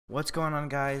What's going on,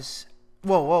 guys?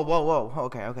 Whoa, whoa, whoa, whoa.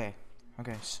 Okay.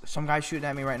 Some guy's shooting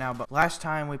at me right now, but last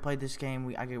time we played this game,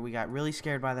 we got really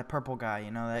scared by that purple guy.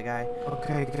 You know that guy?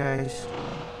 Okay, guys.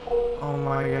 Oh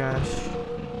my gosh.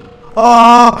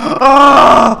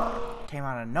 Came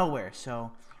out of nowhere.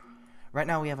 So right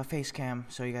now we have a face cam,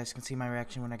 so you guys can see my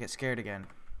reaction when I get scared again.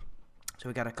 So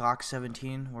we got a Glock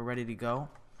 17. We're ready to go.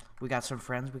 We got some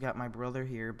friends. We got my brother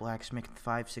here, Blacksmith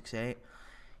 568.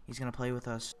 He's gonna play with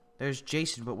us. There's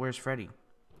Jason, but where's Freddy?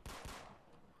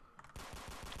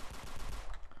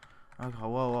 Okay,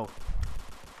 whoa.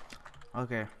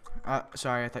 Okay.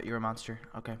 Sorry, I thought you were a monster.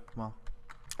 Okay, well.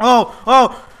 Oh!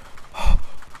 Whoa.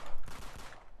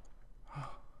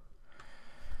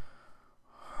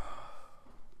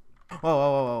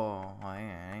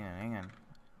 Hang on.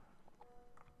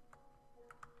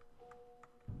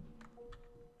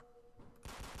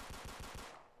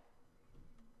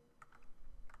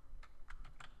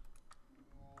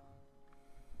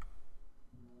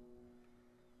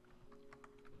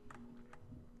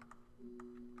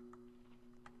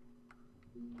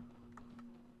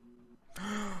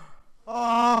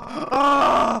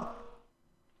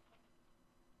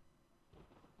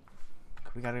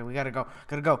 We gotta go.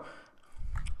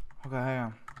 Okay, hang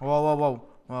on. Whoa.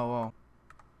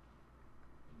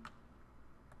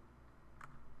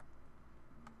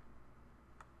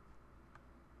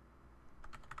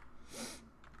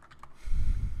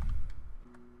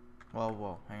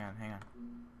 Whoa, hang on.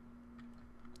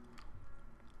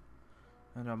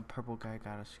 And purple guy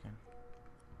got us again.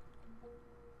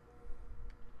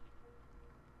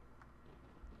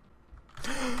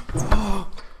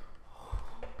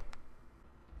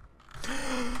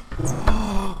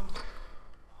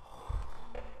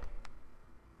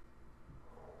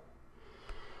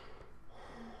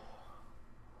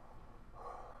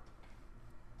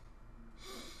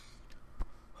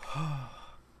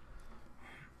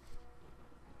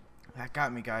 That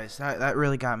got me, guys. That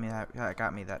really got me. That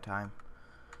got me that time.